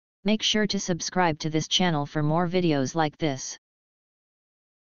Make sure to subscribe to this channel for more videos like this.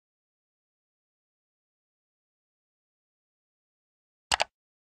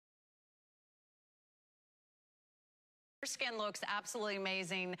 Your skin looks absolutely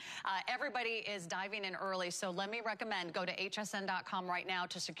amazing. Everybody is diving in early, so let me recommend go to hsn.com right now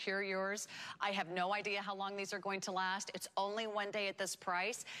to secure yours. I have no idea how long these are going to last. It's only one day at this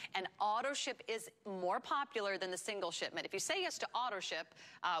price, and auto ship is more popular than the single shipment. If you say yes to auto ship,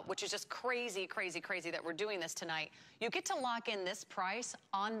 which is just crazy, crazy, crazy that we're doing this tonight, you get to lock in this price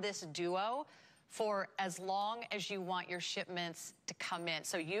on this duo for as long as you want your shipments to come in.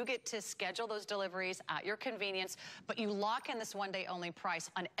 So you get to schedule those deliveries at your convenience, but you lock in this one day only price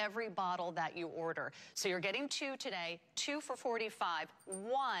on every bottle that you order. So you're getting 2 today, 2 for $45,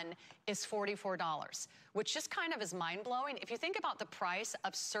 1 is $44, which just kind of is mind-blowing. If you think about the price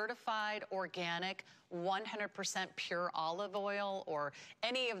of certified organic 100% pure olive oil or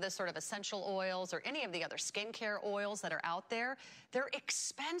any of the sort of essential oils or any of the other skincare oils that are out there, they're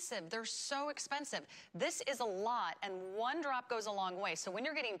expensive. They're so expensive. This is a lot, and one drop goes a long way. So when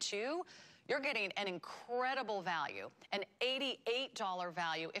you're getting 2, you're getting an incredible value, an $88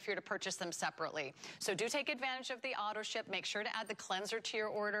 value if you're to purchase them separately. So do take advantage of the auto ship. Make sure to add the cleanser to your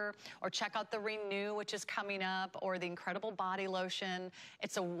order, or check out the Renew, which is coming up, or the incredible body lotion.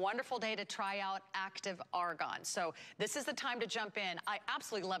 It's a wonderful day to try out Active Argan. So this is the time to jump in. I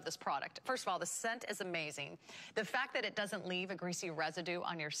absolutely love this product. First of all, the scent is amazing. The fact that it doesn't leave a greasy residue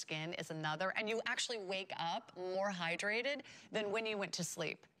on your skin is another, and you actually wake up more hydrated than when you went to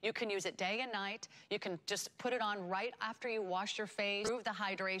sleep. You can use it day and night. You can just put it on right after you wash your face. Improve the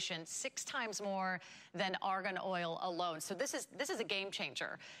hydration 6 times more than argan oil alone. So this is a game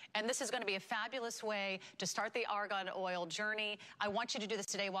changer. And this is going to be a fabulous way to start the argan oil journey. I want you to do this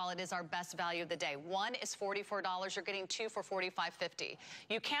today while it is our best value of the day. 1 is $44. You're getting 2 for $45.50.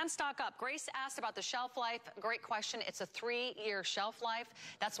 You can stock up. Grace asked about the shelf life. Great question. It's a 3-year shelf life.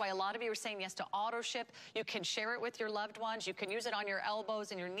 That's why a lot of you are saying yes to auto ship. You can share it with your loved ones. You can use it on your elbows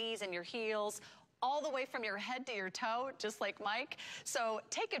and your knees and your heels, all the way from your head to your toe, just like Mike. So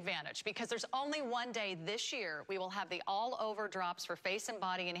take advantage, because there's only one day this year we will have the all-over drops for face and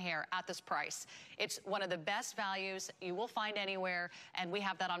body and hair at this price. It's one of the best values you will find anywhere, and we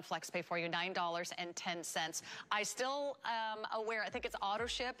have that on FlexPay for you, $9.10. I still am aware, I think it's auto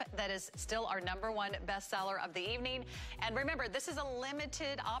ship that is still our #1 bestseller of the evening. And remember, this is a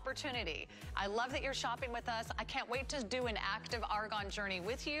limited opportunity. I love that you're shopping with us. I can't wait to do an Active Argan journey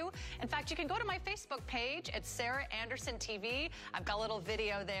with you. In fact, you can go to my Facebook page at Sarah Anderson TV. I've got a little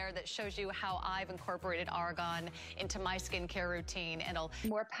video there that shows you how I've incorporated argan into my skincare routine. And it'll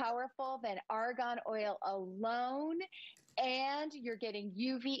more powerful than argan oil alone. And you're getting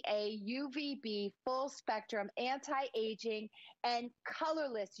UVA, UVB, full spectrum, anti-aging, and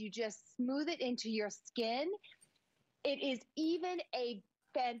colorless. You just smooth it into your skin. It is even a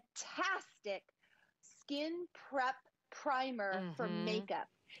fantastic skin prep primer for makeup.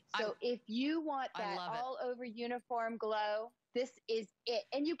 So if you want that all-over uniform glow, this is it.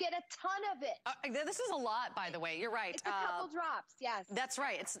 And you get a ton of it. This is a lot, by the way. You're right. It's a couple drops, yes. That's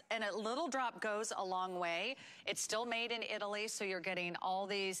right. And a little drop goes a long way. It's still made in Italy, so you're getting all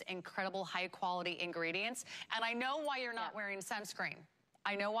these incredible high-quality ingredients. And I know why you're not wearing sunscreen.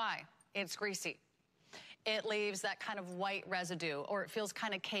 I know why. It's greasy. It leaves that kind of white residue, or it feels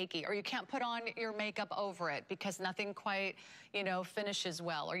kind of cakey, or you can't put on your makeup over it because nothing quite, finishes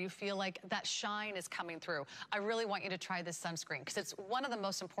well, or you feel like that shine is coming through. I really want you to try this sunscreen, because it's one of the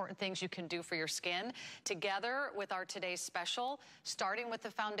most important things you can do for your skin. Together with our today's special, starting with the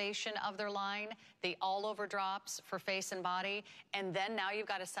foundation of their line, the all-over drops for face and body, and then now you've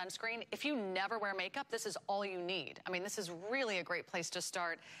got a sunscreen. If you never wear makeup, this is all you need. I mean, this is really a great place to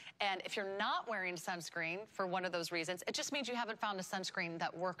start. And if you're not wearing sunscreen for one of those reasons, it just means you haven't found a sunscreen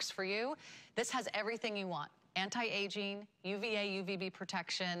that works for you. This has everything you want. Anti-aging, UVA, UVB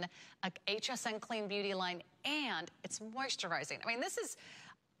protection, a HSN Clean Beauty line, and it's moisturizing. I mean,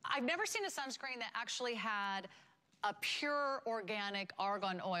 I've never seen a sunscreen that actually had a pure organic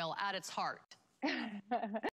argan oil at its heart.